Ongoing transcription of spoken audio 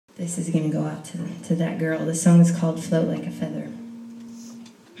This is going to go out to that girl. The song is called Float Like a Feather.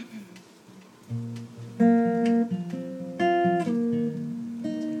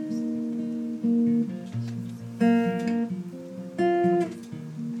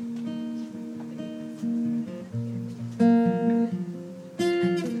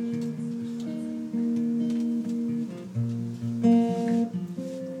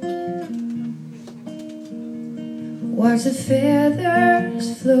 Watch the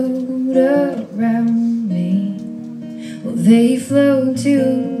feathers float around me. Well, they float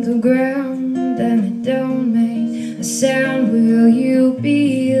to the ground and they don't make a sound. Will you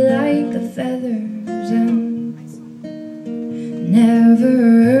be like the feathers and never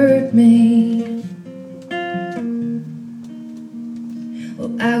hurt me?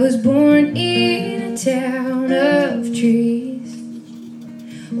 Well, I was born in a town of trees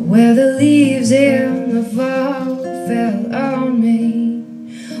where the leaves in the fall fell on me.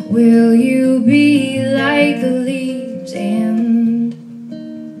 Will you be like the leaves and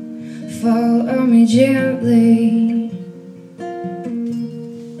fall on me gently?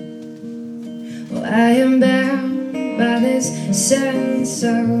 Well, I am bound by this sense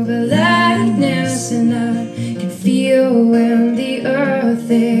of lightness, and I can feel when the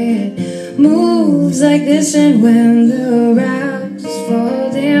earth it moves like this, and when the rocks fall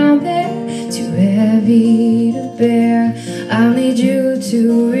down there too heavy to bear. I'll need you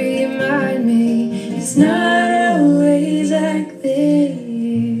to remind me it's not always like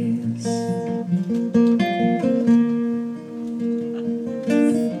this.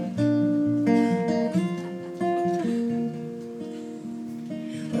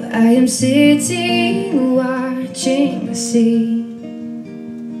 Well, I am sitting watching the sea.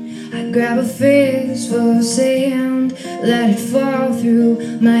 I grab a fistful of sand, let it fall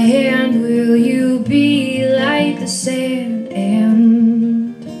through my hand. Will you be like the sand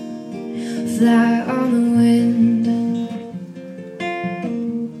and fly on the wind?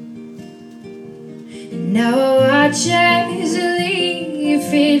 And now I watch as a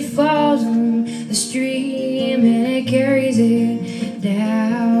leaf, it falls on the stream and it carries it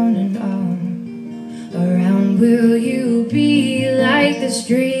down and on around. Will you be like the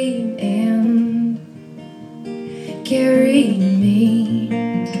stream and carry me?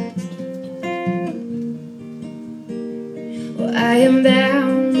 Well, I am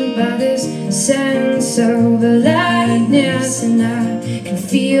bound by this sense of lightness, and I can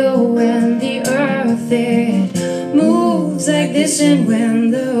feel when the earth it moves like this, and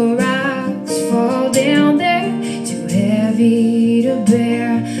when the rocks fall down there too heavy to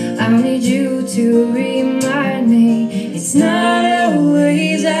bear. I'll need you to remind me it's not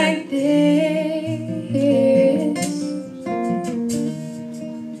always like this.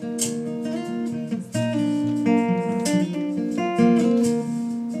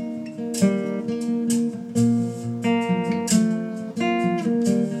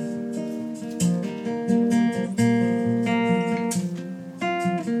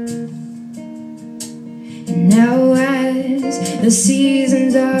 Now as the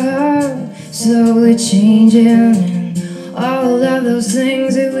seasons are slowly changing, and all of those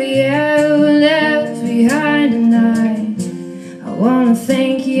things that we have left behind tonight, I want to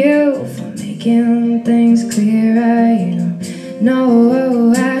thank you for making things clearer. You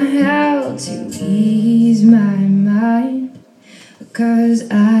know how to ease my mind, because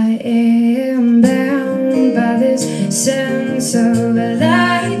I am bound by this sense of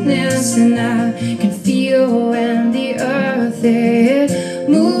lightness, and I can feel when the earth it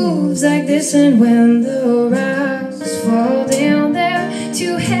moves like this, and when the rocks fall